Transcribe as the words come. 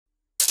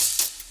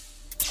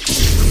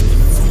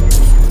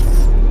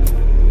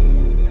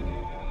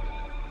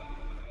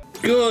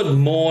Good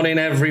morning,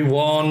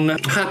 everyone.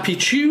 Happy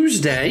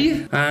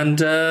Tuesday.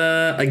 And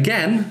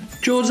again,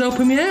 George's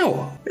helping me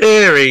out.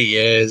 Here he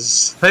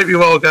is. Hope you're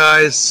well,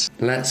 guys.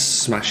 Let's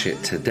smash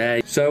it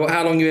today. So,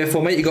 how long are you here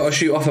for, mate? You got to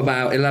shoot off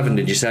about 11,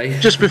 did you say?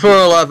 Just before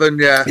 11,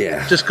 yeah.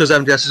 Yeah. Just because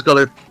MDS has got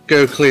to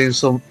go clean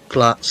some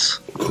flats.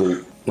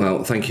 Cool.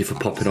 Well, thank you for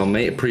popping on,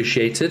 mate.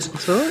 Appreciate it.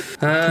 That's all right.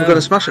 We're going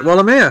to smash it while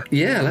I'm here.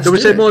 Yeah, let's do do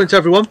we say it. morning to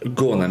everyone?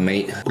 Go on then,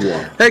 mate. Go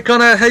on. Hey,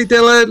 Connor. Hey,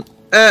 Dylan.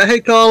 Hey,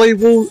 Carly.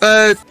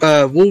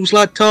 Wolves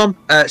lad Tom.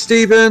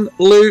 Stephen.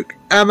 Luke.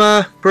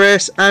 Emma.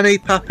 Chris. Annie.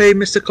 Pappy.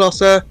 Mr.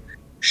 Closser.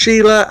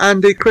 Sheila.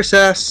 Andy. Chris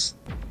S.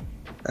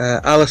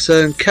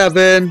 Alison.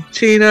 Kevin.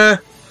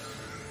 Tina.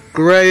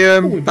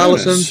 Graham.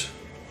 Alison.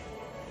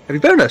 Have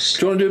you bonus?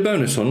 Do you want to do a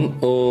bonus one,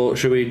 or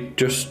should we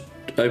just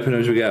open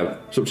as we go?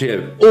 It's up to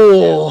you.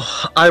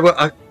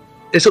 Oh,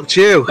 it's up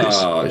to you.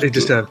 It's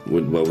just done.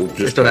 We'll just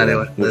it's done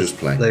anyway. We'll just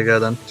play. There you go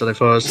then. Done it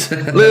for us.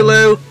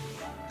 Lulu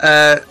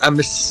and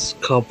Miss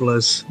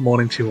Cobbler's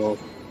morning to you all.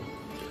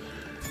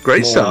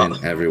 Great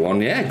start,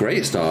 everyone. Yeah,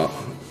 great start.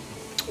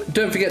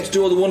 Don't forget to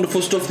do all the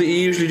wonderful stuff that you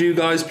usually do,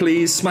 guys.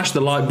 Please smash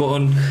the like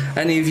button.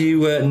 Any of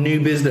you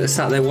newbies that are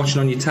sat there watching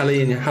on your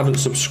telly and you haven't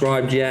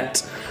subscribed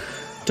yet,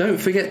 don't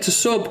forget to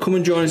sub. Come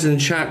and join us in the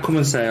chat. Come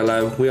and say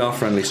hello. We are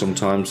friendly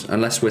sometimes,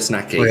 unless we're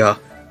snacky. We are.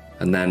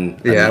 And then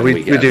we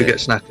do get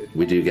snacky.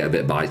 We do get a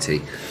bit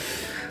bitey.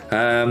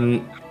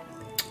 And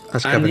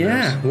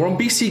yeah, we're on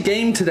BC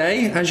Game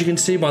today, as you can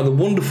see by the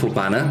wonderful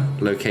banner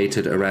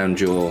located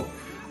around your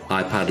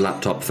iPad,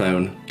 laptop,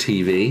 phone,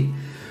 TV.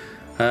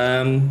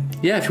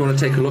 Yeah, if you want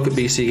to take a look at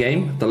BC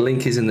Game, the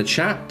link is in the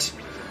chat.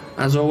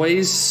 As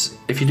always,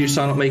 if you do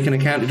sign up, make an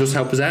account, it does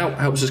help us out,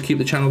 helps us keep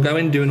the channel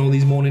going, doing all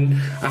these morning,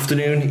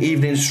 afternoon,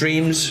 evening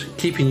streams,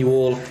 keeping you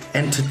all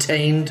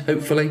entertained,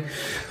 hopefully.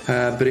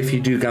 But if you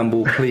do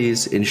gamble,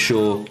 please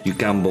ensure you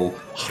gamble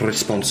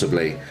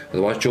responsibly.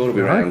 Otherwise, George will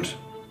be around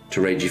to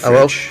raid your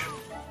fridge.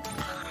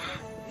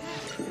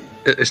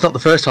 It's not the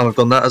first time I've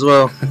done that as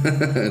well.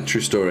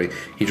 True story.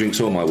 He drinks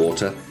all my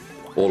water.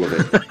 All of it.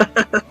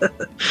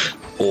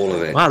 All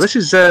of it. Wow, this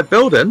is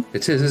building.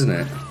 It is, isn't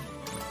it?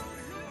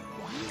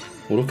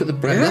 Well, look at the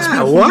bread.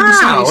 Yeah,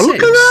 wow, look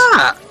at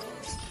that.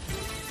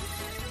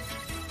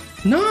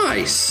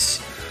 Nice.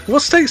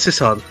 What state's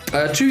this on?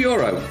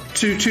 €2.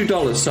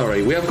 $2,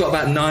 sorry. We have got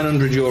about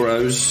 900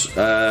 euros,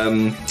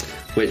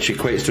 which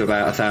equates to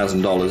about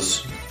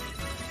 $1,000.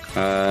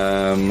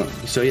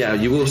 So yeah,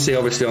 you will see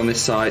obviously on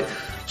this site,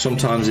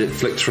 sometimes it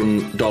flicks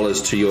from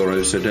dollars to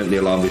euros, so don't be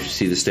alarmed if you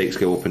see the stakes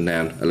go up and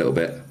down a little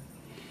bit.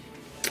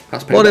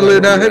 Morning,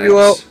 Luna. Hope you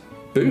well.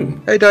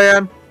 Boom. Hey,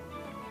 Diane.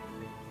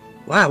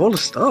 Wow, what a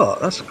start.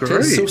 That's great.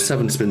 There's still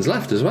 7 spins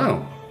left as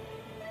well.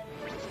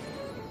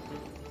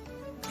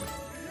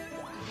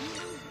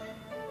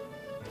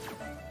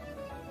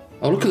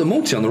 Oh, look at the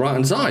multi on the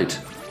right-hand side.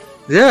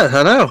 Yeah,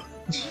 I know.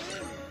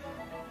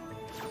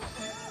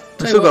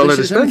 I've still got a load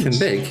of spins. Anything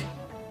big.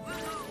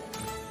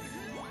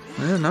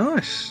 Yeah,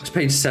 nice. It's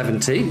paid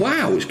 70.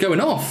 Wow, it's going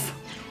off.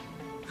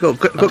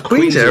 Got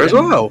queens here as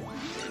well.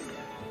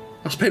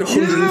 That's paid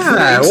 132.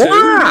 Yeah,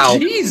 wow.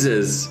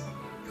 Jesus.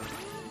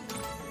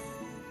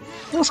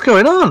 What's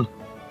going on?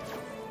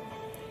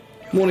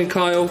 Morning,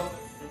 Kyle.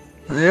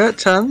 Yeah,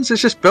 tens.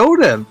 It's just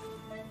building.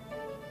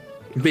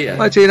 Beer.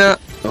 Hi, Tina.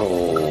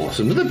 Oh, it's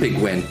another big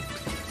win.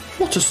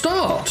 What a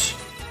start.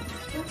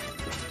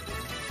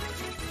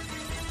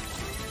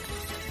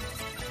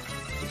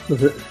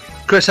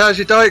 Chris, how's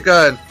your diet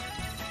going?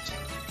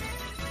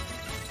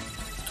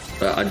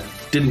 I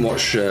didn't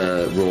watch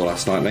Raw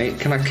last night, mate.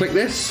 Can I click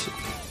this?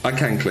 I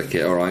can click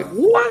it, alright.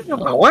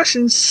 Wow, that's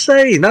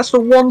insane. That's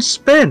for one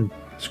spin.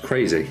 It's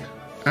crazy.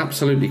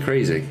 Absolutely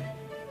crazy.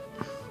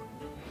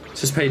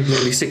 This has paid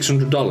nearly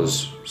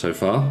 $600 so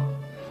far.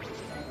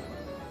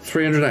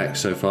 300x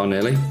so far,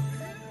 nearly.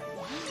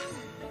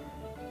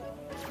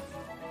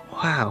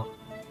 Wow.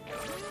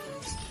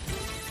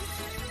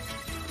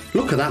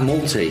 Look at that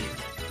multi.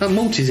 That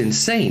multi's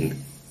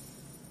insane.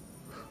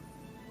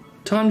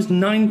 Times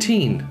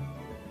 19.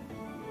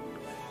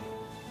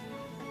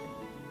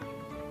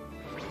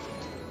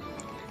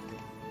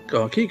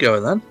 Go on, keep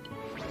going then.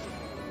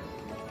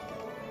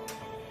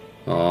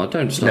 Oh,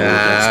 don't start with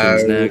dead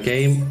spins now,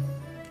 game.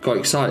 Got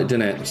excited,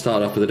 didn't it?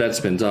 Started off with the dead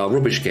spins. Oh,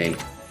 rubbish game.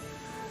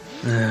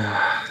 We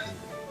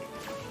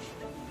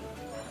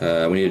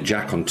need a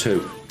jack on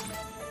 2.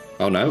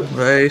 Oh no.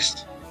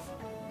 Raised.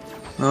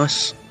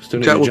 Nice. Still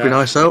Jack would be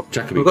nice though.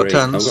 Jack would be We've great.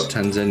 got 10s. I've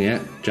got 10s in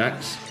yet.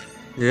 Jacks.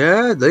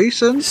 Yeah,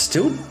 decent.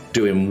 Still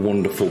doing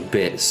wonderful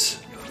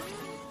bits.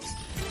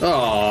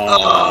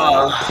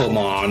 Oh, come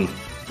on.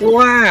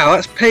 Wow,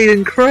 that's paid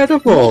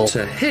incredible. What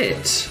a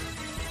hit.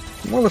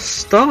 What a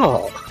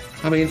start.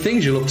 I mean,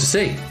 things you love to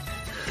see.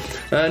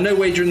 No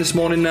wagering this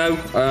morning, no.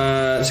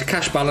 It's a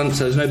cash balance,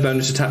 so there's no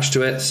bonus attached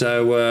to it.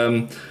 So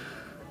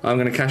I'm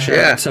going to cash out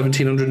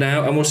 1,700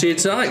 now, and we'll see you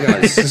tonight,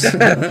 guys.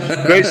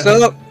 Great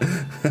start.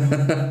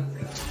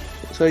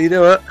 So you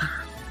do it.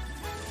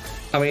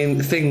 I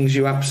mean, things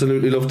you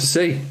absolutely love to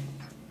see.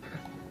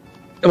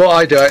 What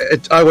I do,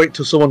 I wait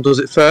till someone does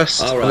it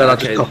first, Right, and then I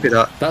just copy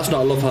that. That's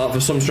not a love heart.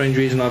 For some strange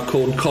reason, I've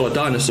called Collar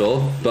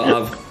Dinosaur, but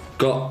I've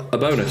got a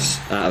bonus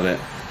out of it.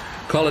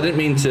 Collar, I didn't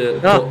mean to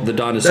put the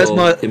dinosaur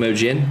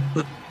emoji in.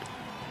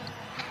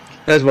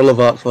 There's my love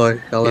heart for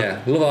you, Collar.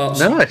 Yeah, love hearts.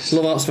 Nice.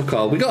 Love hearts for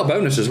Carl. We got a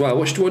bonus as well.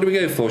 What do we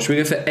go for? Should we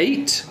go for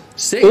 8?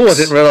 6? Oh, I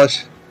didn't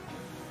realise.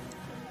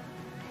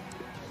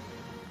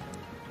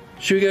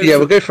 Should we go? Yeah,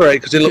 we'll go for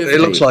 8 because it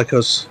looks like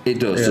us. It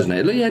does, doesn't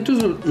it? Yeah, it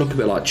does look a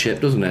bit like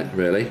Chip, doesn't it?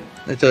 Really.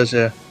 It does,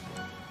 yeah.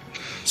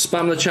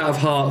 Spam the chat of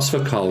hearts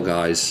for Carl,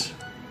 guys.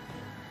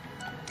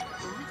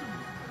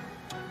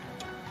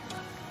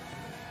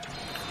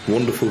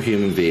 Wonderful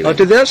human being. Oh,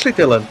 did they actually,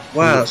 Dylan?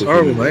 Wow, that's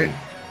horrible, mate.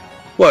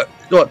 What,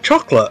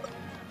 chocolate?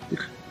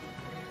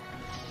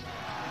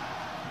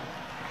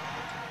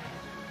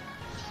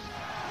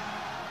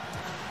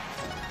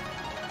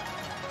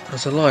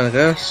 That's a line, I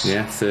guess.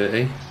 Yeah,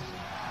 30.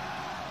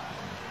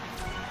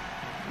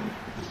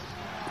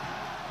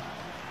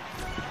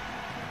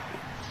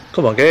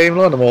 Come on, game,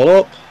 line them all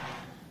up.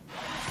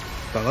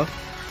 Fella.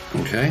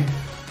 Okay.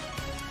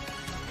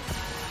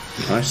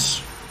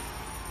 Nice.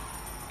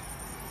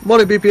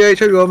 Morning, BPH.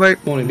 How you going,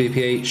 mate? Morning,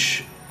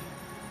 BPH.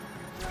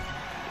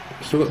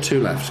 Still got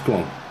 2 left. Go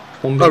on.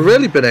 Oh,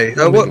 really, Benny?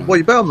 What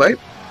you bound, mate?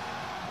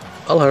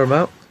 I'll hire him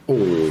out. Oh,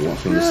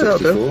 that's number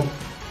 64.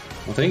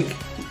 I think.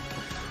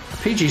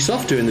 PG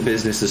Soft doing the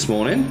business this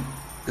morning.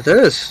 It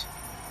is.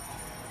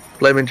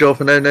 Blaming Joe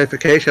for no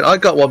notification. I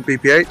got one,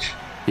 BPH.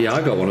 Yeah,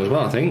 I got one as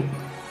well, I think.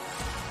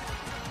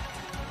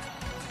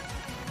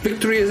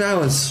 Victory is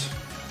ours.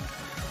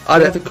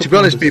 To be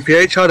honest,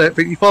 BPH, I don't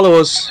think you follow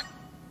us.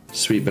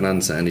 Sweet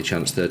Bonanza, any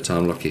chance 3rd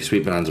time lucky?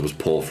 Sweet Bonanza was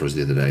poor for us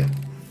the other day.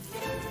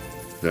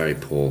 Very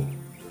poor.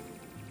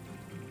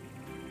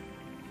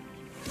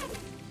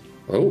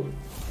 Oh,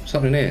 what's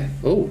happening here?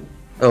 Oh,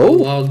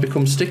 wild's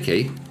become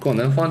sticky. Go on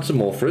then, find some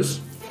more for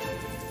us.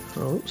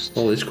 Oh,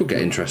 this could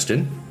get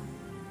interesting.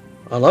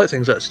 I like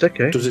things that are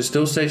sticky. Does it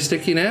still stay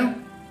sticky now?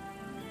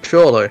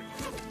 Surely.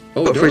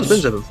 Oh, got 3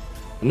 spins of them.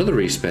 Another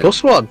respin.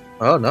 +1.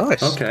 Oh,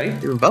 nice. Okay.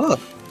 Even better.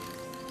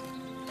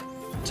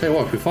 Tell you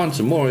what, if we find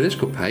some more, this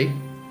could pay.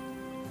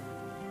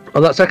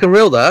 On that second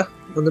reel there,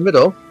 in the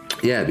middle.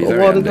 Yeah, it'd be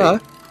very handy.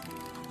 There.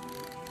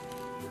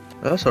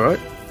 That's alright.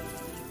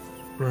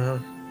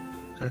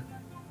 Okay.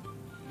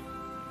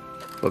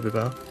 Would be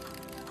better.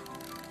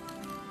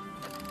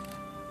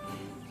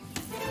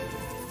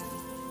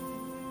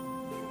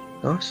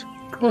 Nice.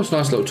 Oh, it's a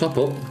nice little top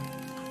up.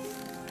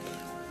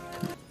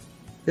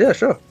 Yeah,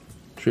 sure.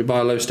 Should we buy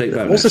a low stake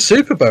bonus? What's the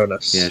super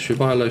bonus? Yeah, should we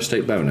buy a low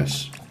stake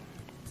bonus?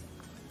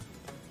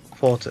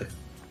 40.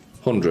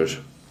 100.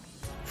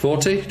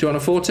 40? Do you want a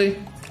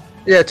 40?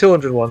 Yeah,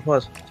 201.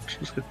 Let's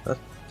give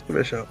it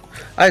a shot.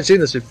 I ain't seen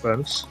the super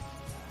bonus.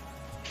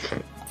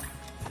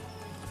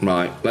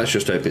 Right, let's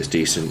just hope it's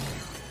decent.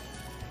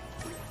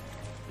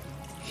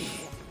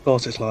 Of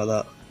course it's like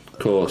that. Of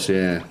course,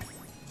 yeah.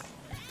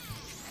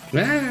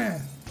 Ah.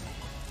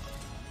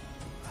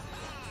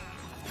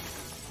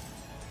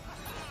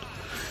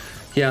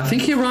 Yeah, I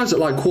think he arrives at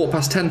like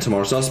 10:15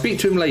 tomorrow, so I'll speak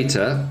to him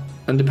later,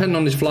 and depending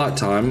on his flight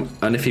time,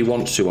 and if he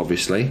wants to,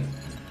 obviously,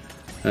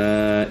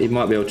 he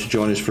might be able to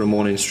join us for a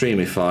morning stream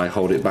if I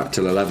hold it back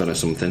till 11 or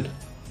something.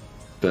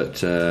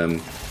 But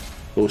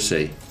we'll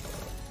see.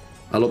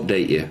 I'll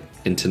update you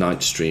in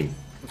tonight's stream.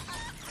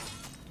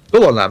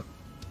 Go on then.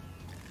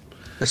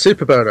 A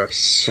super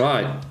bonus.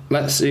 Right,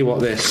 let's see what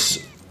this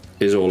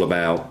is all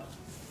about.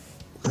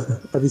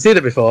 Have you seen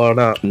it before or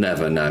not?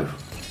 Never, no.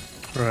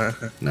 Right,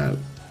 okay. No.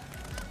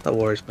 That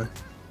worries me.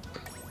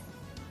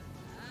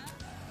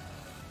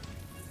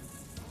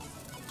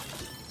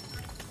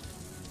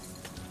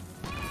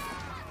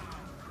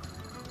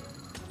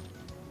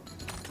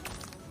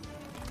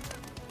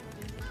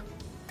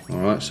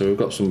 Alright, so we've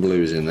got some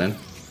blues in then.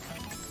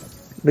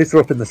 At least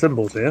we're up in the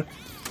symbols here.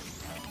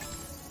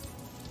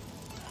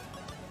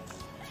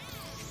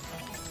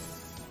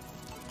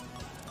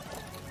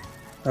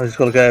 I just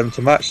got to get him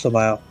to match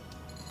somehow.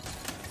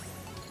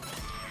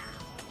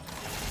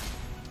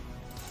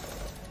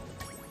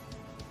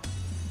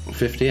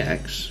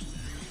 $50X.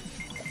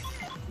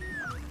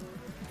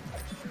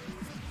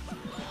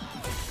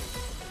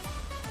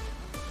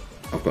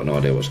 I've got no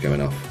idea what's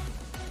going off.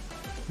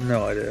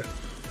 No idea.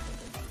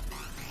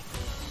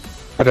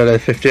 I don't know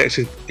if 50X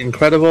is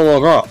incredible or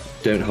not.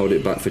 Don't hold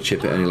it back for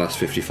Chip, it only lasts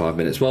 55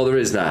 minutes. Well, there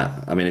is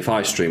that. I mean, if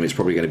I stream, it's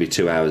probably going to be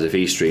 2 hours. If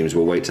he streams,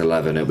 we'll wait till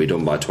 11. It'll be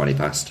done by 20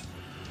 past.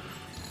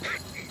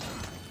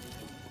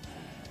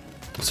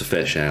 That's a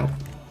fair shout.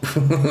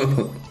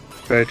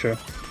 Very true.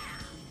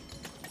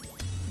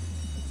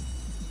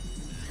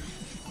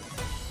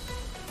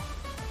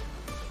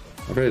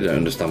 I really don't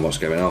understand what's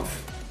going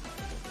off.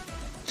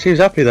 Seems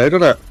happy though,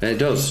 doesn't it? It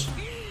does.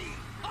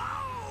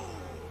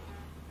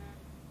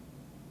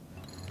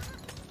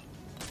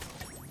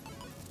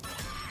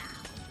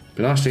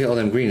 Be nice to get all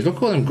them greens. Look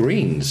at all them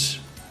greens.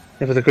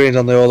 Yeah, but the green's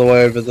on all the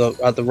way over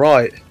at the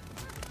right.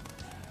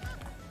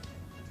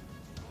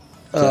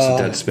 That's a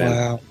dead spin.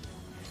 Wow.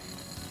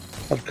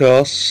 Of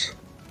course.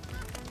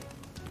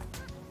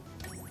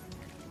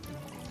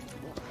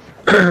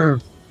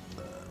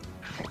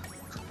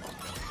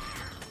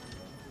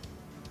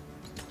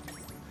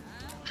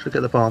 Should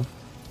get the bomb.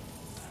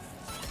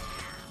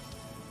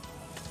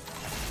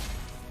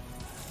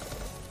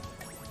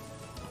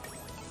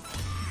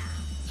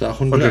 Is that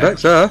 100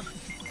 100x there.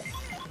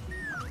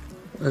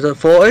 Is that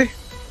 40?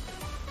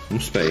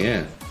 Must be,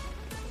 yeah.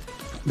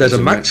 There's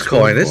a max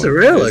coin, is there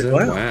really? Is there?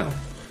 Wow. Wow.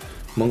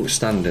 Monk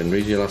standing,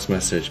 read your last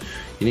message.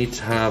 You need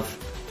to have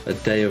a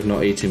day of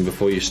not eating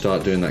before you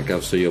start doing that,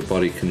 Gav, so your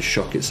body can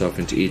shock itself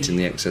into eating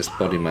the excess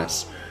body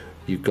mass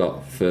you've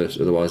got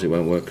first, otherwise it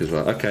won't work as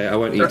well. Okay, I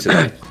won't eat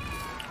today.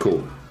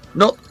 Cool.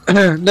 Not,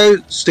 no,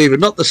 Stephen,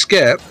 not the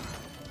skip,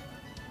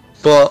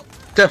 but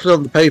definitely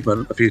on the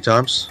pavement a few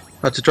times.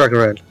 Had to drag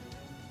around.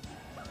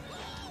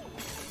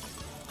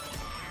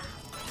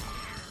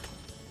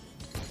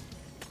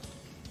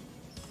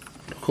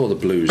 Look all the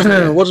blues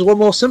there. What does one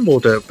more symbol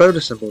do?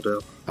 Bonus symbol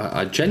do?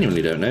 I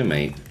genuinely don't know,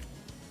 mate.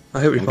 I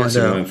hope we I'm find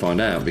guessing we out. won't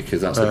find out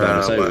because that's the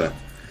bonus over.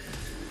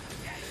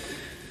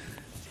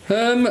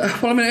 Well,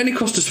 I mean, it only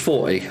cost us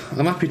 40.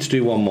 I'm happy to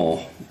do one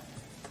more.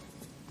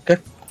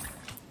 Okay.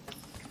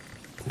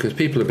 Because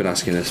people have been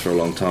asking this for a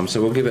long time,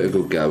 so we'll give it a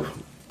good go.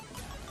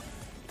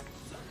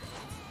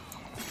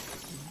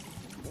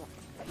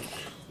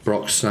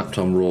 Brock snapped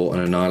on Raw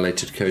and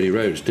annihilated Cody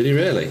Rhodes. Did he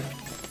really?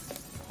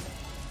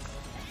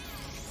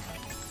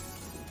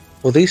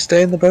 Will these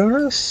stay in the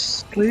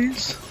bonus,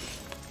 please?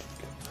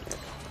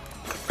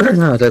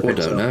 No, I don't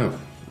think so. Know.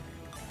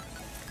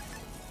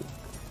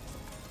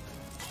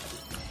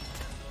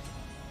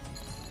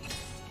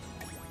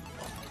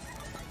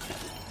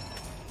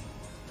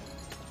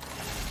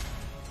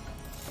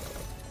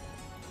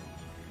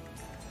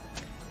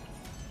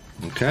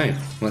 Okay,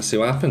 let's see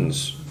what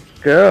happens.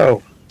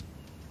 Go.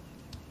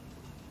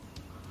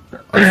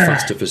 I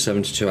fasted for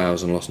 72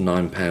 hours and lost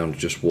 £9,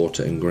 just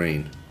water and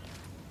green.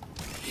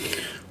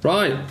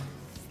 Right,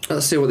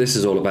 let's see what this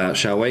is all about,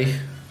 shall we?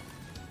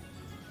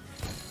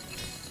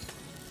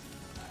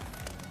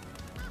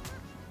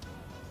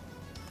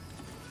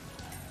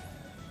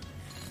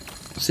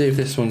 See if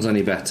this one's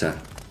any better.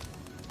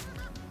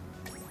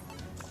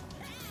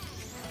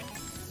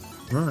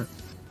 Right.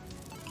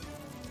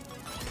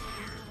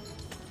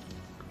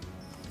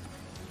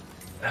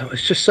 Oh,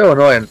 it's just so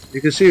annoying.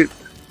 You can see it.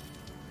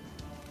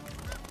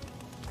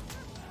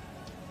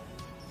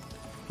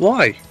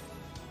 Why?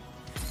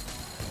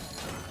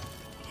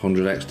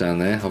 100x down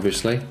there,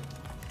 obviously.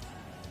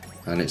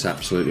 And it's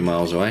absolutely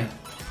miles away.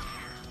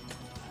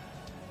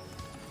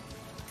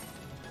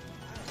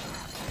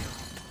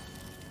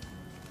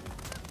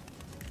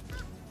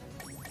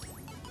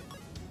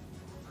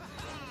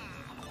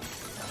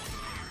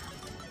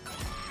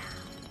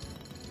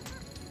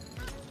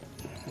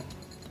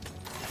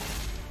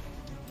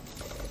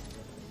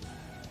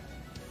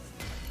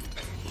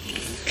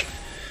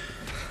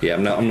 Yeah,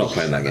 I'm not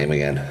playing that game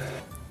again.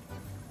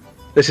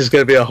 This is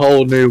going to be a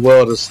whole new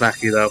world of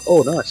snacky, though.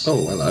 Oh, nice. Oh,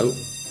 hello.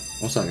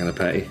 What's that going to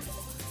pay?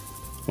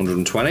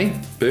 120.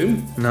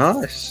 Boom.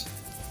 Nice.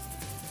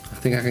 I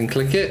think I can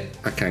click it.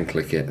 I can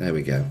click it. There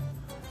we go.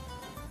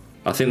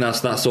 I think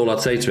that's all I'd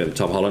say to him,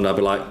 Tom Holland. I'd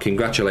be like,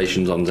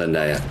 congratulations on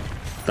Zendaya.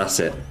 That's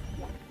it.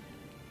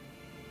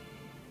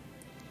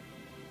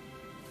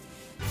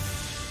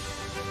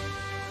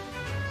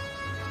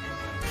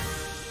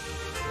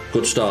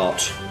 Good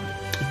start.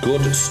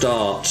 Good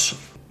start.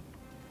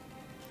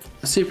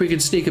 Let's see if we can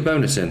sneak a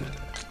bonus in.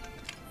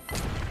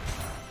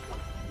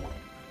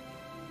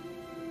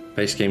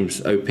 Base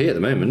game's OP at the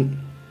moment.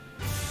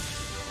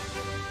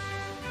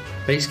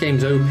 Base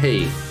game's OP.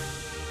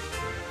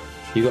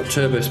 You got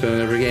turbo spin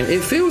on every game.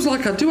 It feels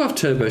like I do have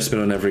turbo spin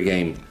on every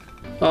game.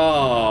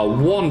 Oh,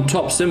 one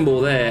top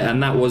symbol there,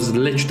 and that was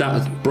literally,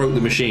 that broke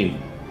the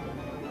machine.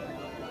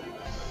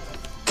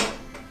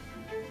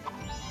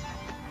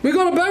 We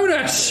got a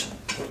bonus!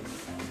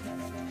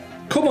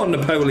 Come on,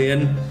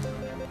 Napoleon.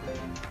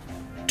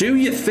 Do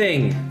your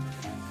thing.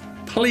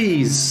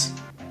 Please.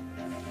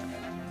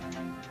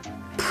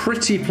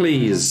 Pretty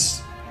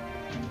please.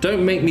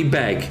 Don't make me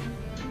beg.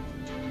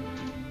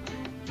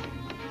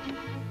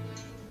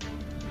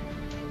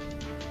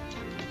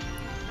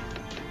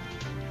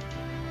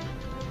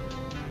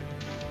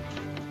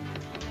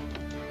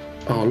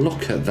 Oh,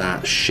 look at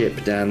that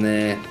ship down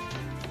there.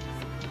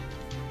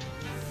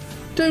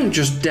 Don't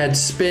just dead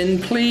spin,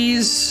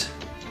 please.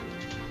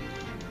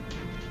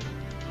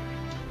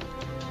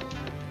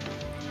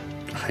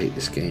 I hate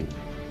this game.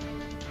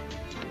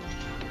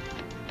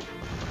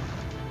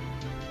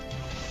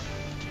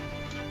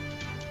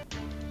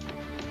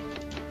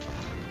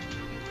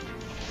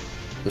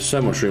 There's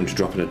so much room to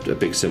drop in a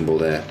big symbol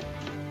there.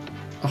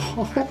 I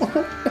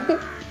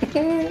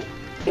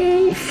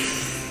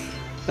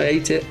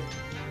hate it.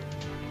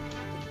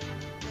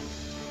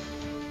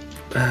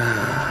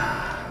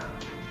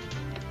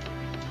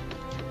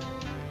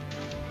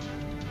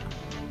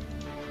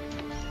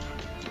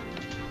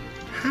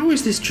 How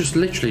is this just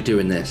literally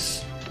doing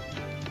this?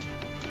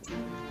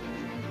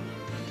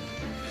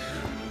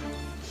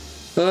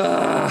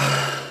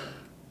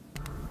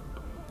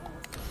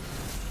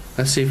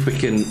 Let's see if we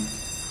can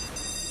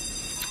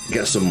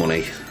Get some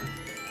money.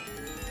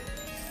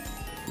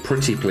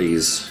 Pretty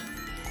please.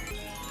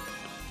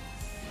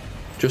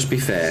 Just be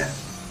fair.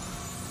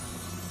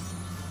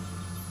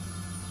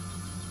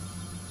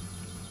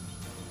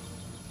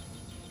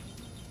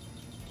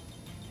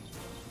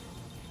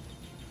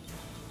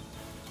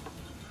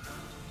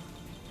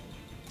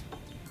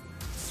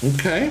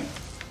 Okay.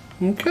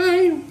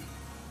 Okay.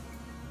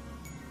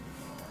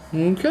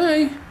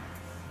 Okay.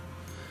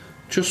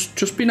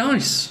 Just be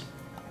nice.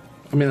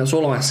 I mean, that's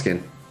all I'm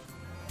asking.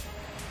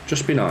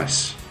 Just be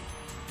nice.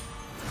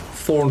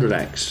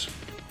 400x.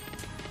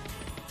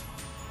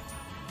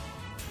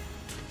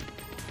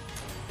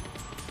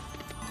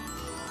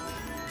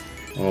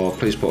 Oh,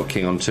 please put a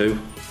king on 2.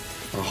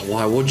 Oh,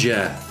 why would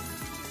you?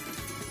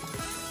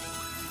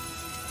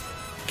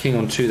 King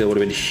on 2, that would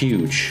have been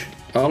huge.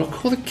 Oh,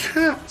 look, all the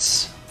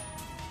cats.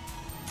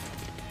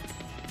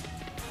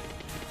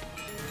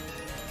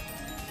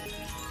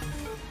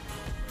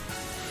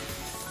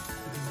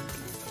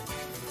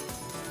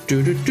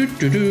 Do do do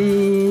do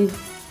do.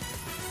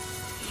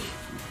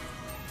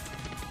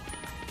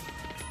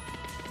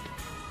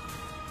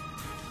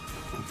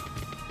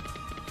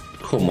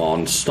 Come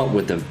on, stop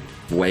with the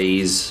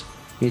ways.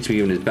 You need to be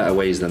giving us better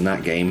ways than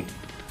that game.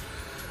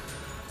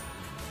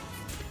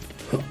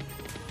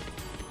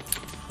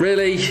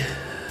 Really?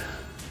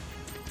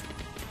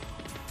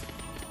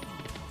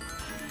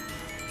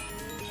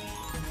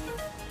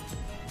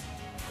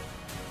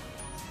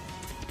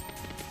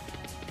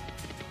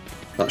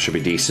 That should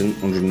be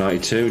decent.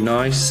 192.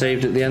 Nice.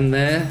 Saved at the end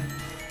there.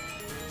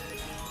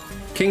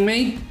 King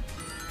me.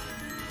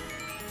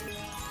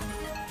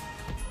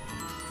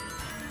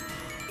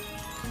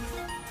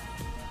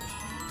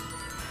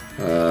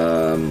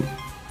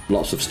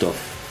 Lots of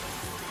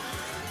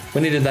stuff.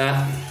 We needed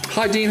that.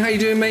 Hi Dean, how you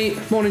doing,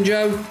 mate? Morning,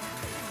 Joe.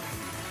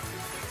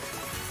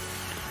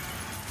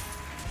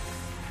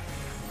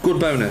 Good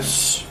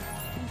bonus.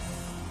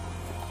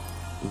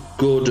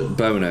 Good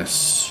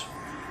bonus.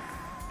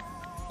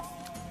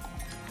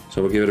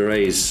 So we'll give it a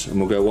raise and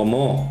we'll go one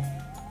more.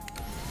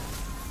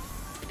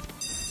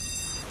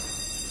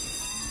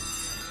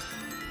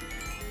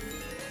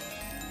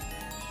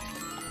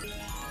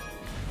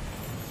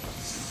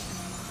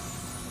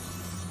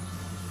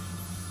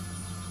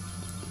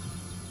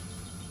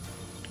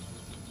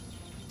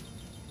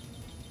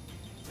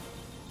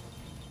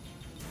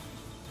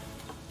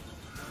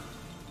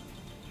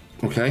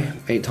 Okay,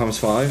 8 times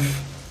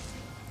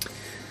 5.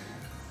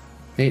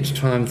 8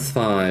 times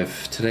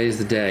 5. Today's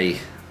the day.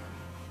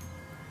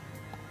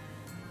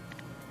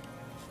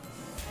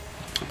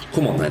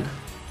 Come on then.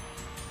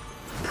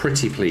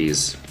 Pretty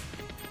please.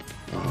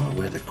 Oh,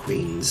 we're the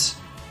queens.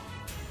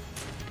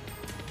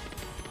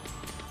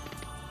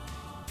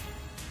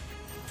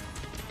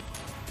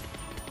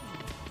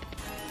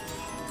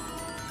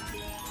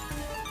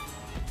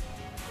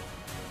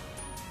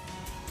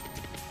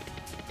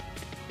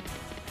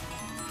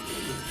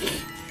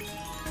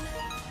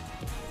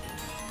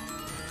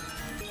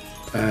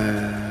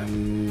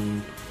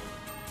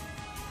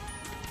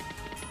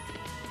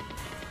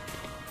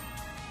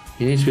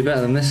 You need to be better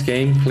than this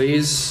game,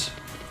 please.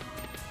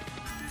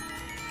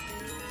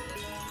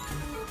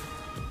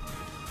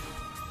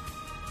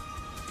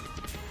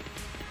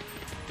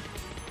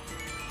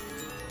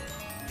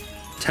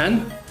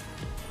 $10?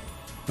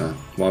 Oh,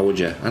 why would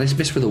you? And it's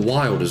missed with a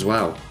wild as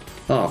well.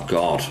 Oh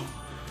God.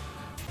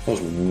 That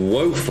was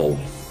woeful.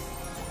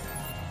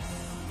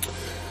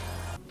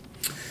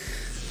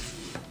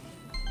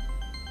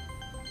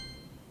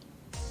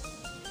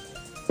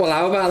 Well,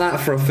 how about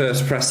that for a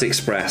first press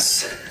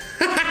express?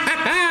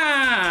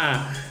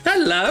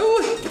 Hello.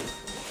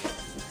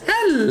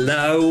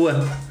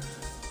 Hello.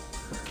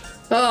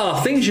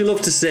 Oh, things you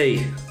love to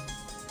see.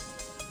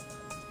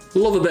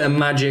 Love a bit of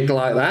magic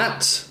like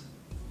that.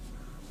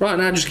 Right,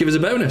 now just give us a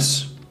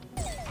bonus.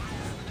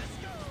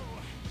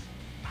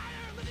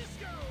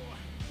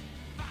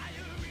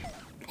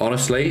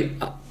 Honestly,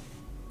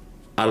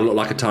 I'd look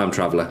like a time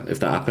traveller if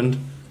that happened.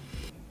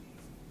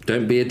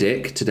 Don't be a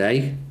dick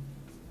today.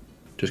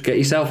 Just get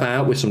yourself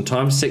out with some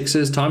times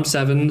 6s, times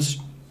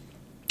 7s,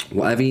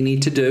 whatever you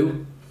need to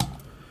do,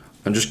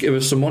 and just give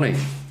us some money.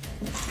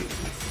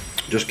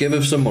 Just give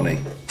us some money.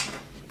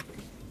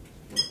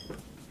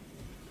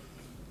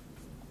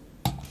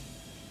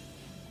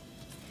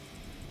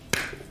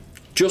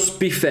 Just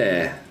be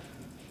fair.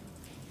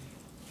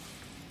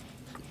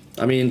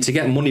 I mean, to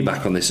get money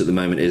back on this at the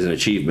moment is an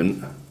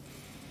achievement.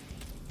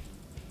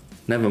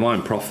 Never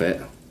mind profit.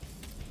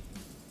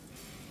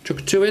 Chuck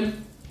a 2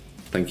 in.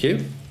 Thank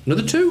you.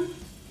 Another 2?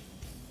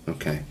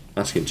 Okay,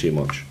 asking too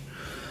much.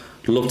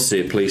 Love to see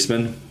a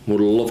policeman.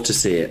 Would love to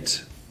see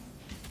it.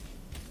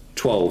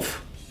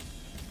 12.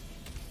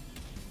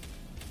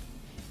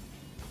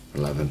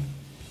 11.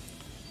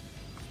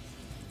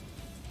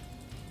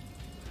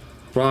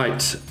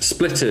 Right,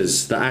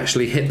 splitters that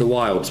actually hit the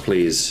wilds,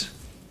 please.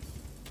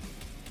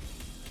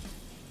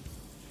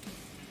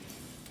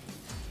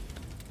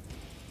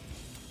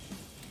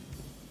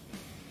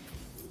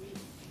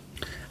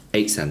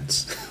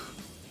 $0.08.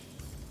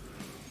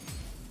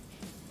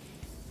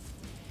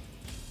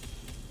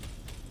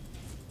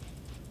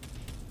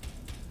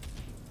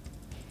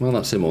 Well,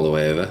 that's him all the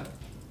way over.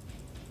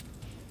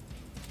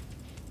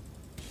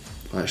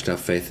 I actually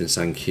have faith in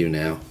Sankyu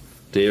now.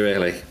 Do you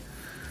really?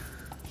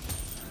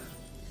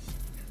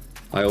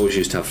 I always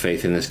used to have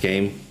faith in this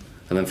game,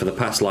 and then for the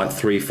past like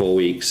 3-4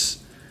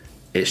 weeks,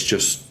 it's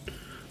just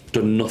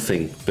done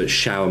nothing but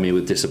shower me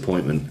with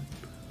disappointment.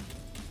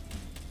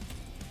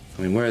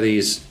 I mean, where are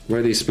these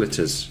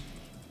splitters?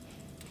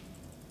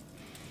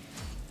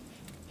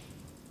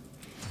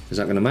 Is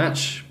that going to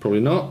match?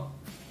 Probably not.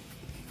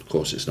 Of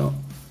course it's not.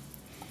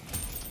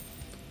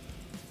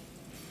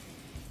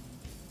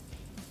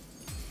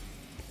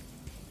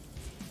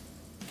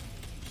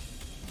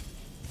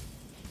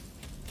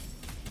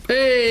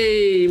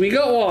 Hey, we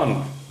got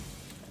one.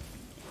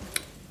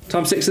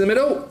 Times 6 in the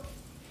middle.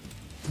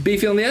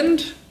 Beefy on the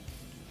end?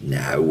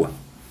 No.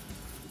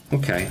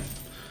 Okay.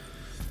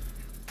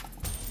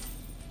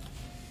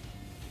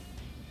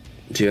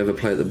 Do you ever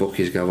play at the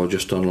bookies, Gav, or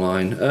just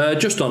online?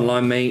 Just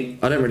online, mate.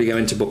 I don't really go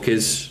into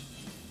bookies.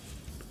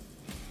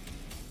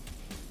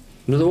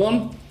 Another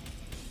one?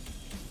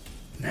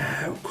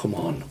 No, come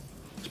on.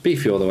 It's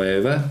beefy all the way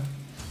over.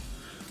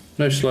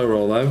 No slow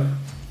roll, though.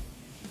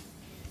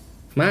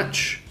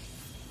 Match.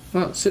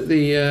 That's it,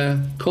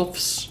 the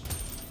cuffs.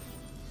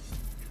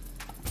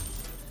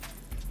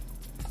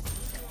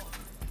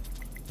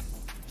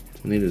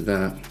 Needed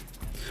that.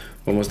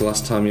 When was the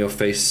last time your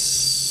face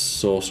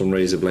saw some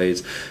razor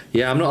blades?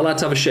 Yeah, I'm not allowed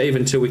to have a shave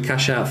until we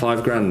cash out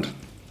 5 grand.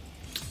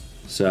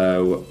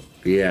 So,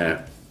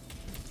 yeah.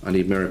 I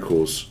need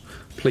miracles.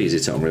 Please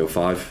hit it on Real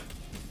 5.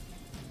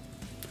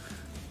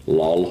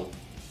 Lol.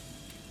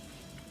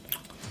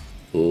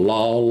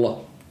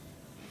 Lol.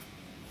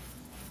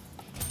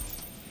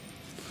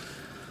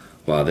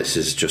 Wow, this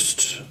has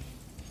just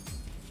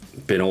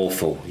been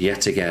awful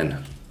yet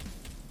again.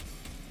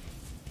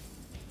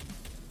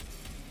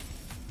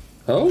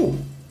 Oh.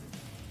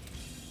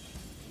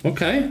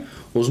 Okay.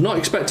 Was not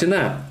expecting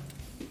that.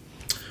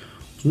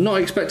 Was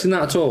not expecting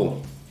that at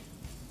all.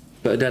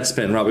 But a dead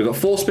spin. Right, we've got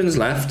 4 spins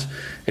left.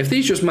 If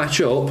these just match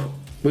up,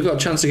 we've got a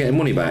chance of getting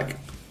money back.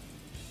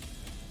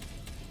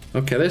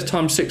 Okay, there's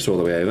times 6 all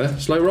the way over.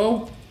 Slow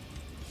roll.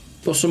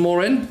 Put some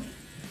more in.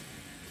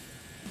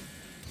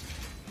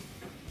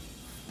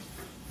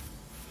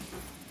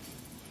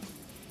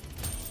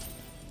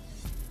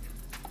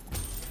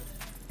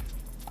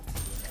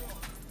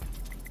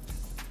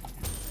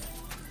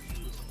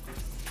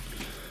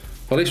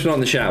 Well, at least we're not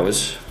in the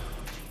showers.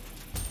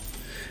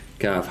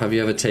 Gav, have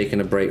you ever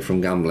taken a break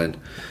from gambling?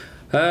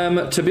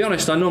 To be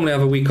honest, I normally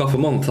have a week off a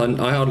month. I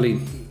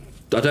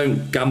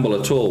don't gamble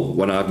at all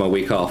when I have my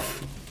week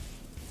off.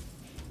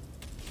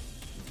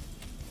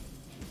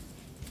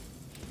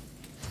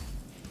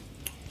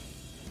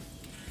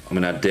 I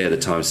mean, I dare the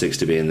times 6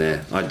 to be in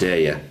there. I dare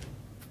you.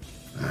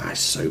 Ah,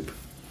 soap.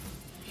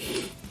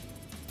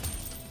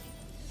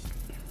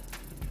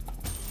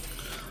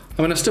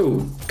 I mean, I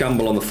still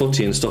gamble on the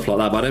footy and stuff like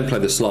that, but I don't play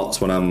the slots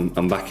when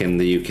I'm back in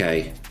the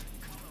UK.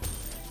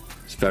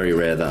 It's very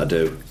rare that I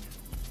do.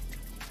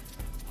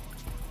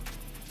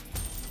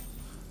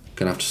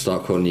 Gonna have to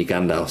start calling you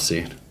Gandalf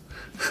soon.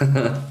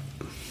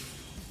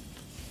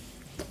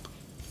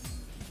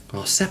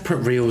 Oh, separate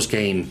reels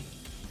game.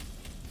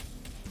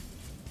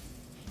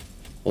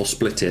 Or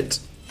split it.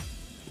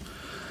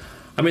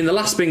 I mean, the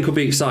last spin could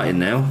be exciting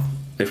now,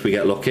 if we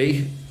get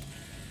lucky.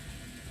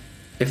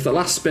 If the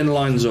last spin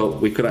lines up,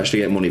 we could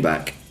actually get money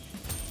back.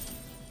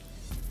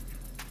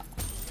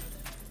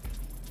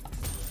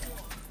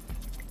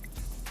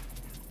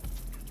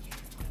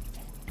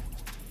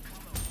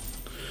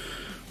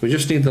 We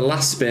just need the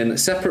last spin,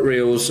 separate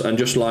reels, and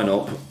just line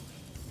up,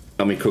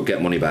 and we could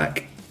get money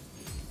back.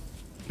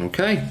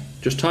 Okay,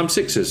 just times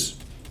 6s.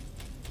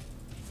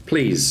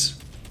 Please.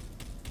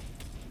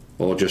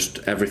 Or just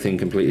everything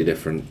completely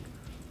different.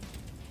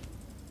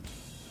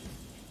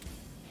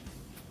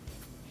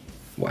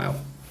 Wow.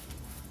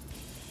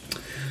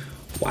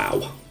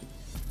 Wow.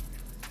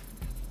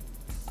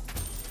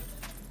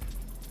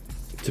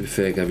 To be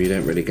fair, Gav, you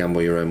don't really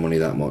gamble your own money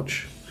that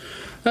much.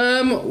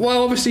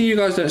 Well, obviously you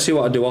guys don't see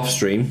what I do off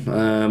stream.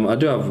 I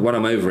do have, when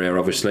I'm over here,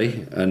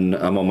 obviously, and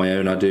I'm on my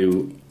own, I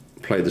do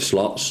play the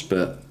slots,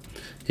 but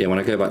yeah, when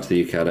I go back to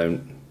the UK, I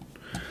don't.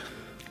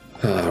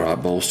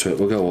 Alright, balls to it,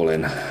 we'll go all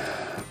in.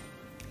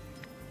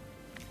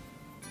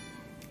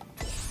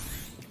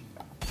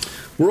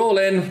 We're all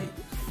in.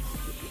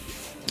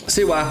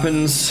 See what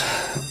happens.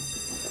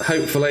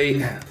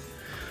 Hopefully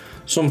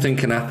something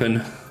can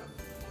happen.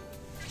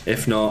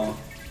 If not,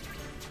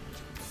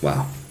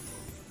 wow.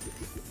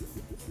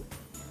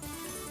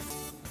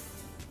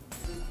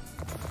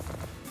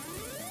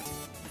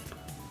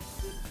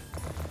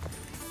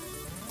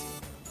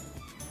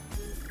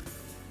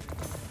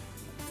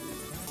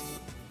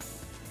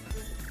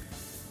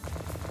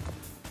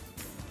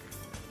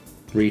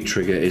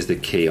 Re-trigger is the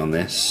key on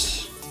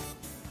this.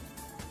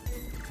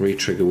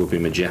 Re-trigger would be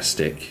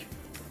majestic.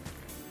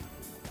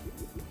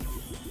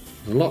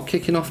 There's a lot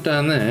kicking off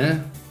down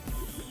there.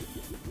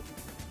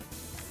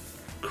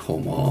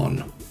 Come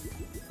on.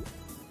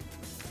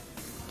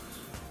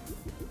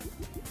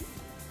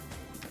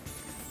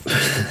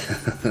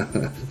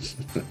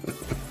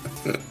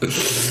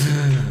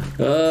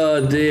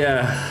 Oh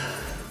dear.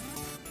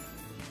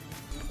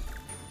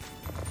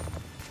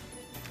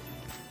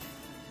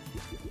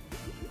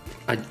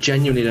 I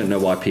genuinely don't know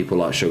why people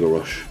like Sugar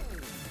Rush.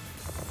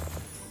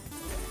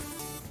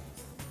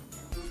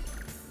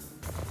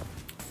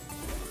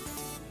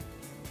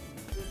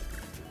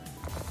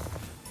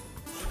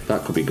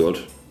 That could be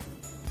good.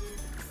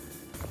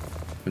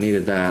 We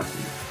needed that.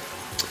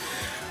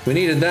 We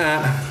needed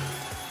that.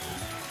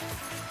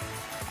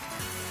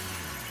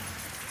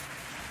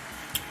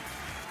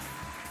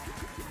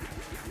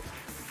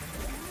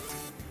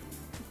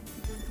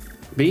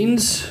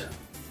 Beans?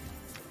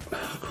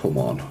 Oh, come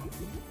on.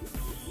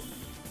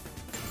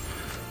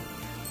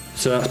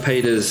 So that's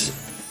paid us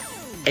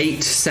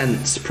 8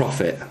 cents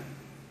profit.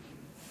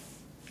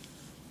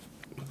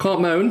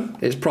 Can't moan,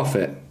 it's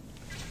profit.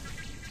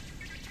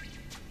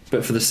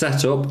 But for the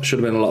setup, should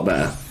have been a lot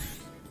better.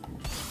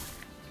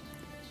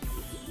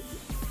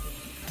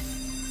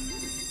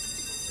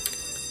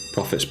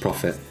 Profit's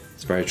profit.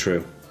 It's very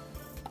true.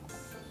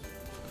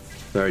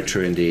 Very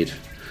true indeed.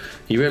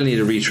 You really need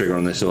a retrigger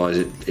on this, otherwise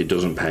it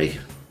doesn't pay.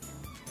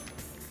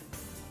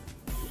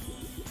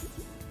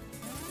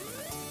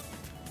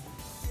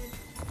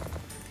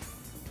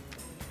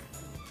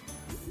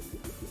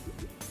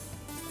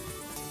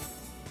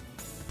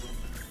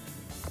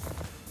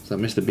 Is that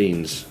Mr.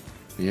 Beans?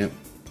 Yep.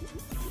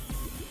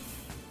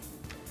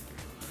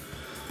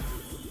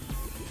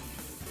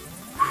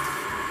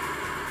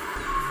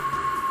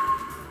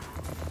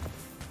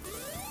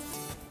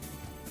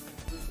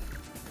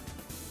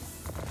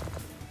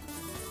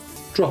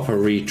 Drop a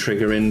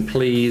re-trigger in,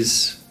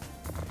 please.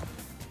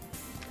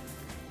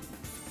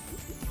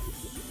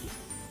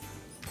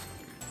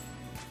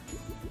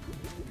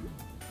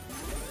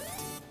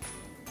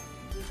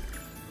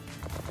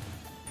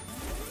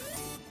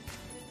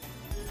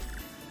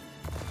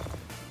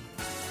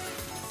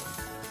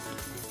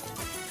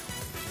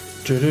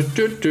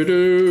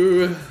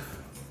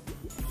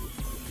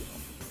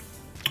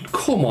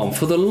 Come on,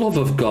 for the love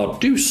of God,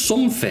 do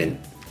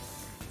something.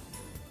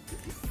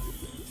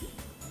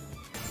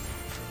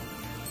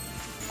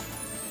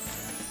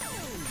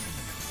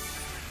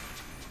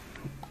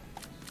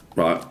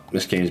 Right,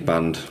 this game's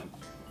banned.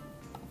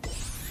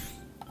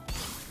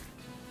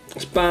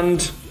 It's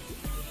banned.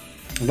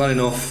 Bad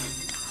enough.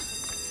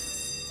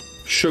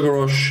 Sugar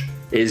Rush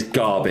is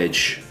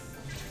garbage.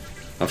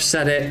 I've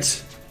said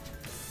it.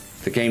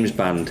 The game's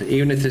banned.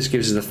 Even if this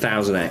gives us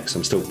 1000x,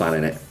 I'm still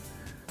banning it.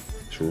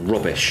 It's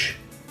rubbish.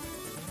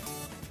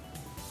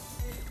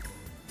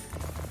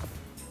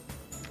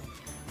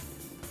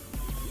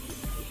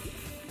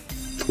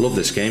 Love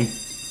this game.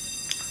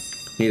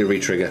 Need a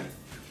re-trigger.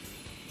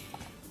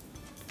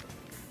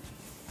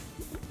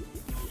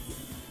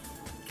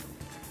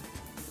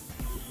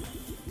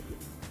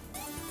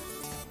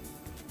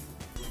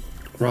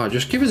 Right,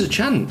 just give us a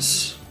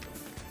chance.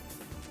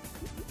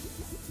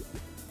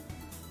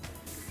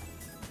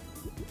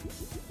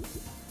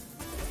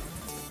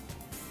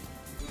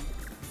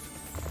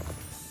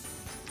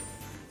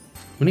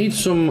 We need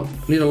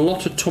a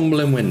lot of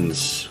tumbling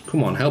wins.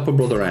 Come on, help a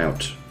brother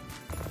out.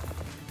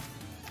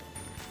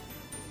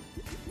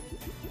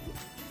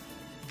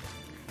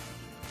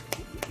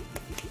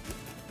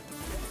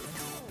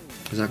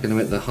 Is that going to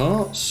hit the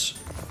hearts?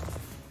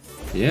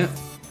 Yeah.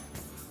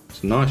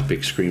 It's a nice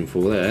big screen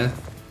full there.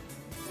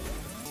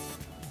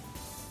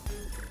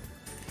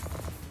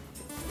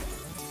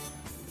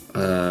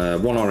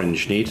 One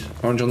orange need.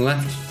 Orange on the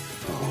left.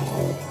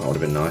 Oh, that would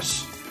have been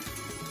nice.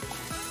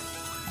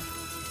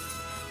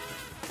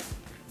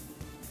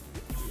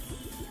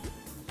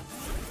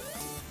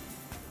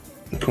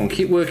 Come on,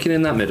 keep working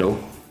in that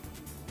middle.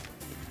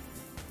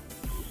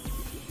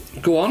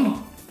 Go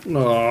on.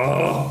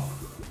 Oh.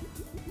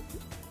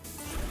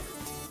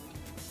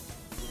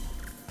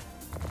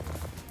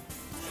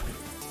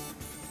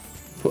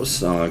 Put a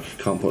star. You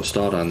can't put a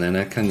star down there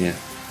now, can you?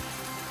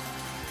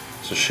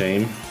 It's a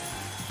shame.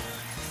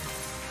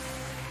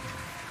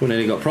 We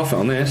nearly got profit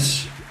on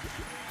this.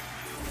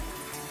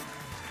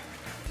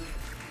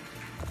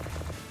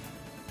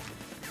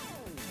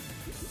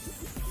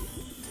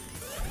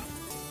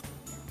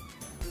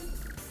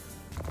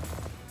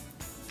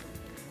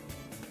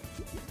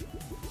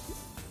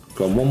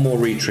 Got one more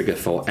re-trigger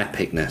for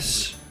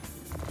epicness.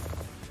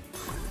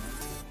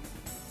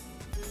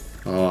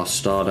 Oh,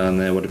 star down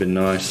there would have been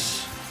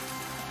nice.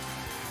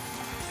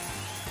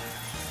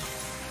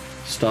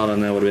 Star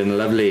down there would have been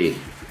lovely.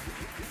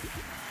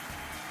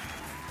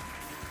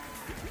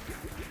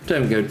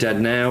 Don't go dead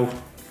now.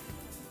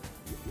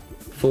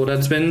 4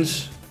 dead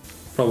spins?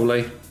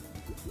 Probably.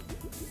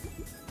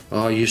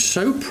 Oh, you're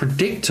so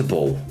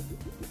predictable.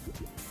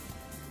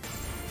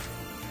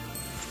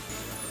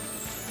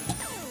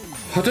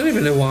 I don't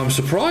even know why I'm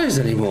surprised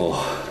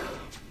anymore.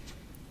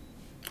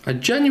 I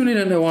genuinely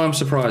don't know why I'm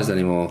surprised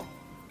anymore.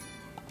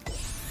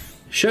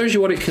 Shows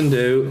you what it can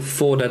do.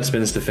 4 dead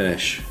spins to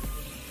finish.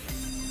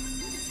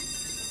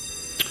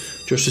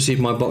 Just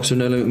received my box of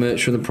No Limit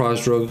merch from the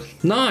prize drug.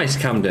 Nice,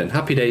 Camden.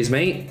 Happy days,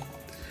 mate.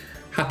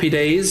 Happy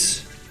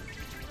days.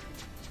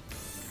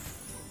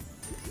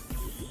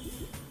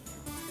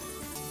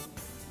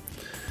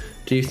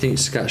 Do you think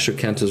scat should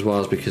count as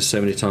wilds because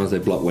so many times they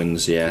block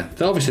wins? Yeah.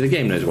 Obviously the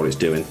game knows what it's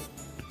doing.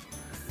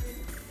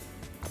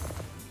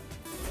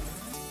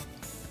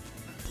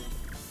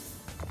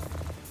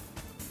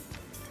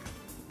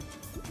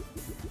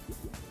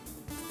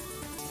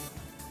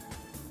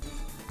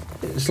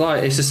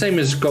 It's the same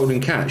as Golden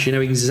Catch. You know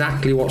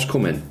exactly what's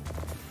coming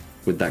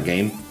with that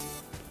game.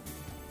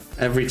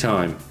 Every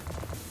time.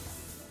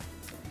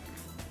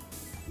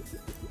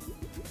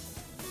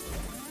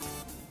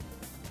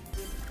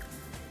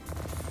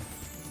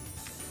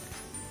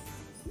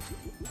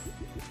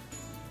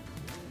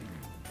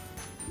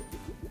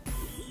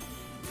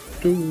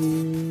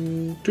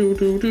 Do do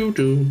do do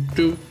do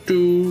do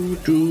do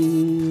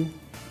do.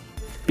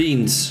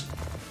 Beans.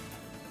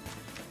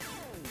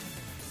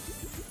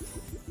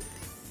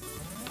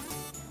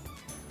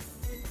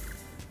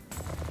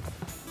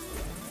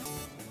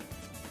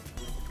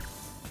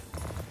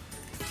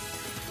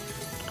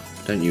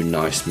 Don't you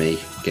nice me,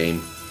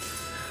 game.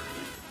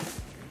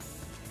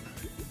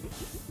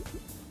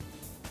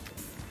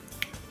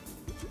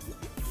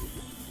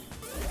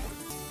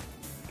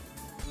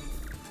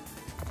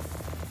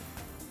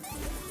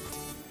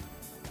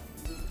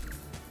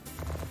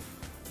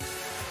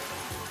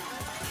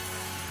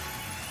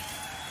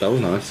 That was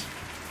nice.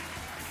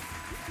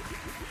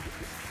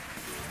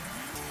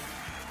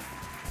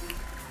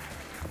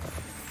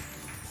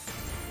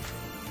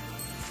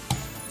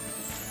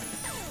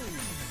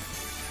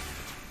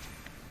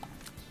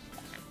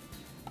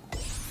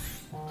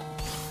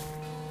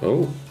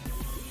 Oh.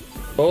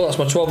 Oh, that's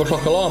my 12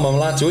 o'clock alarm. I'm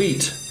allowed to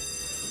eat.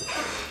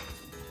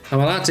 I'm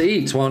allowed to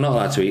eat. Well, I'm not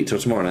allowed to eat till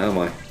tomorrow now, am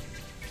I?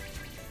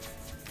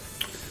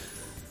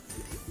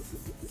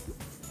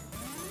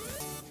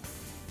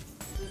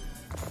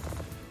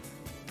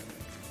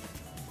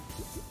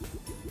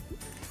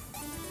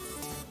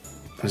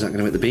 Is that going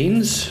to make the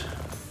beans?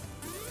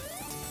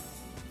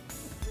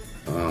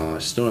 Oh,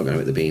 it's still not going to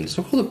make the beans.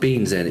 Look all the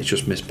beans in, it's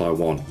just missed by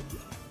one.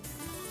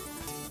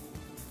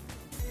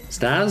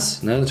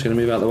 Stars? No, that's going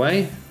to move out of the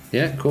way.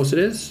 Yeah, of course it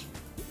is.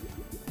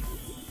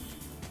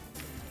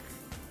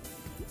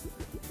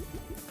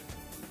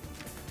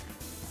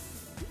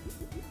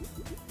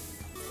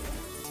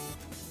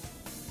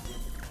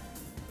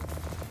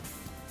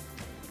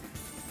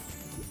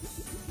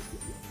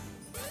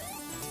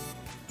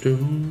 Do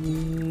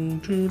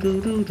do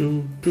do do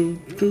do do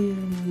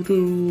do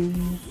do.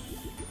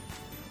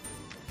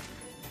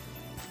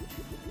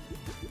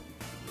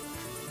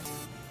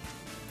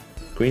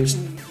 Green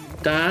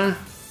star.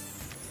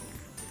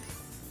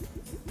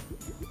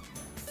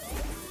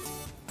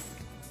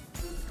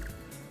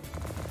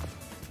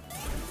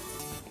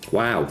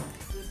 Wow.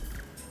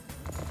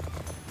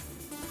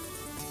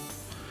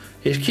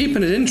 It's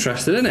keeping us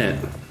interested, isn't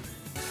it?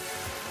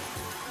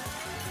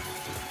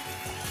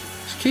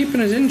 It's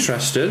keeping us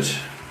interested.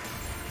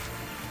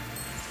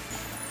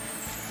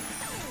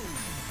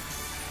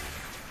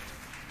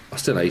 I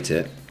still ate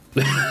it.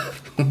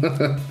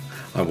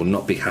 I will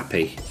not be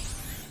happy.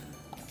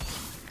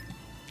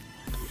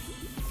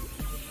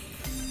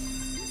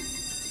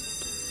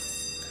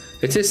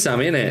 It is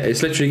Sammy, isn't it?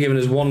 It's literally giving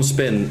us one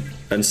spin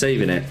and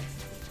saving it.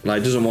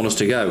 Like, it doesn't want us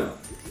to go.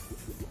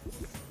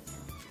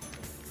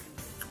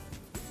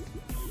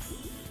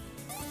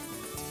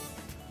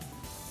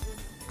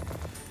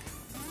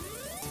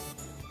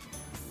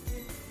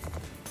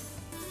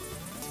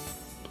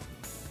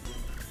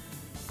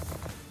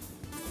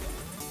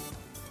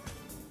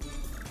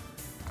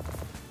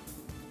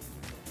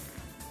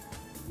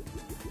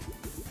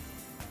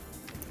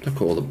 Look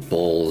at all the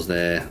balls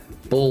there.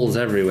 Balls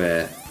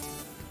everywhere.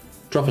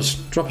 Drop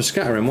a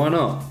scatter in, why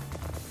not?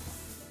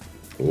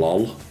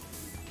 Lol.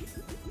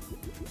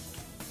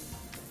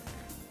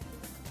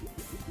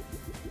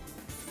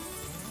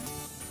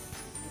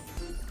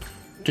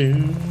 Do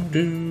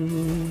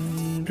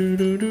do do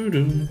do do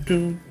do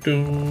do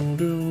do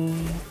do.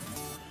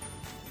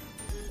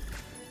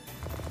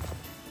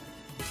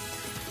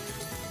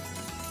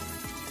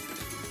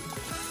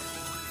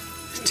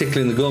 It's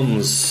tickling the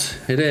gums.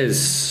 It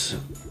is.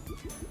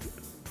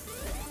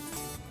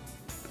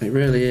 It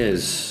really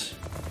is.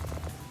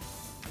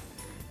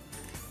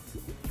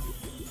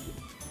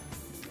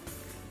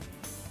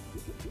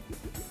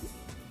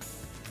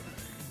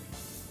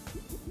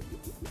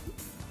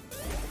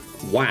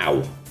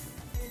 Wow.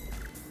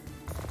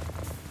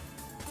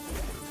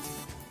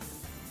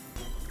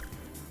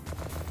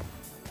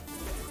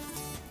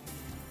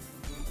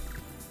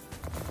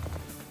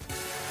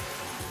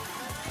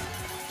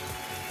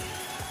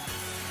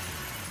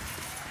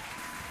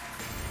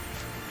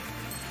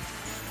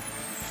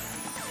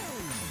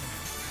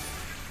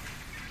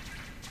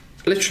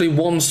 Literally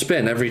one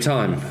spin every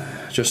time.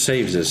 Just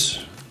saves us.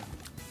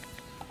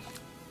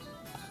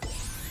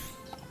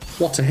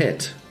 What a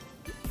hit.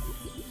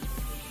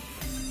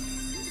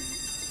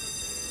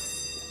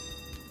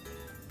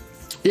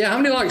 Yeah, how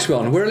many likes we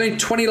on? We're only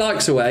 20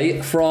 likes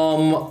away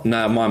from...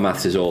 No, my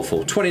maths is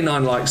awful.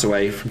 29 likes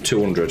away from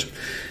 200.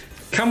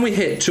 Can we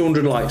hit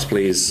 200 likes,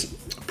 please?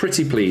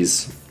 Pretty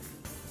please.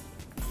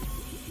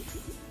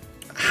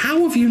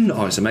 How have you not?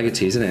 Oh, it's a Mega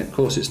T, isn't it? Of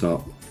course it's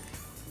not.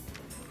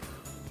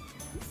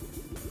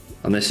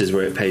 And this is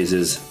where it pays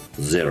us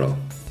 0.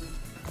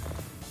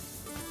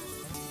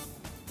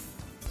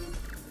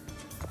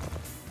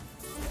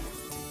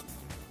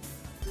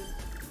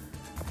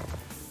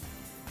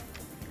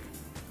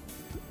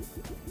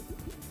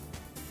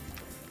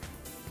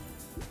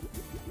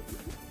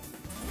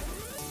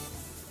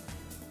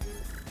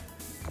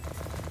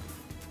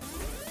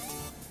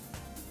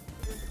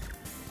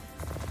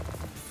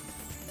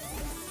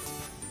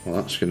 Well,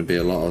 that's going to be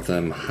a lot of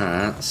them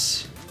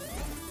hats.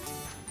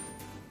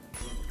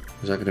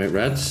 Is that going to make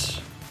reds?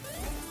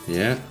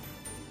 Yeah.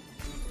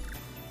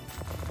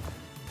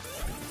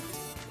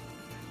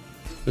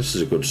 This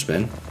is a good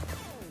spin.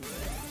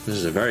 This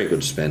is a very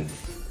good spin.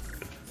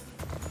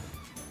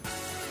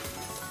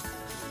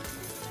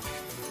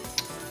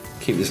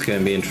 Keep this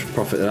game being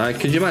profit.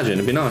 Could you imagine?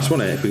 It'd be nice,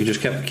 wouldn't it, if we could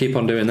just keep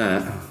on doing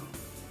that.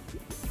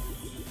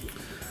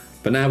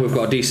 But now we've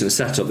got a decent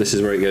setup. This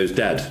is where it goes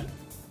dead.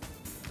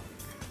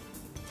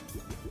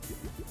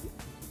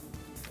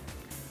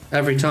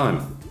 Every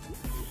time.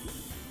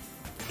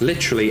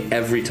 Literally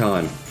every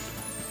time.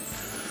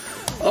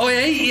 Oh, I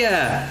hate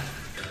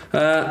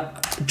ya!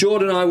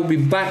 Jordan and I will be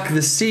back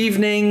this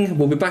evening.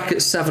 We'll be back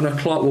at 7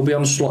 o'clock. We'll be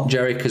on slot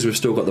Jerry because we've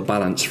still got the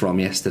balance from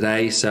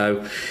yesterday.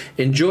 So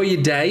enjoy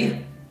your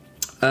day.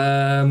 Hit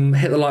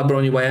the like button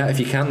on your way out if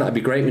you can. That'd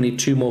be great. We need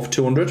 2 more for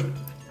 200.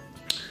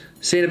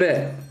 See you in a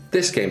bit.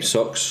 This game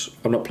sucks.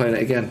 I'm not playing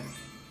it again.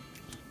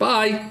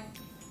 Bye!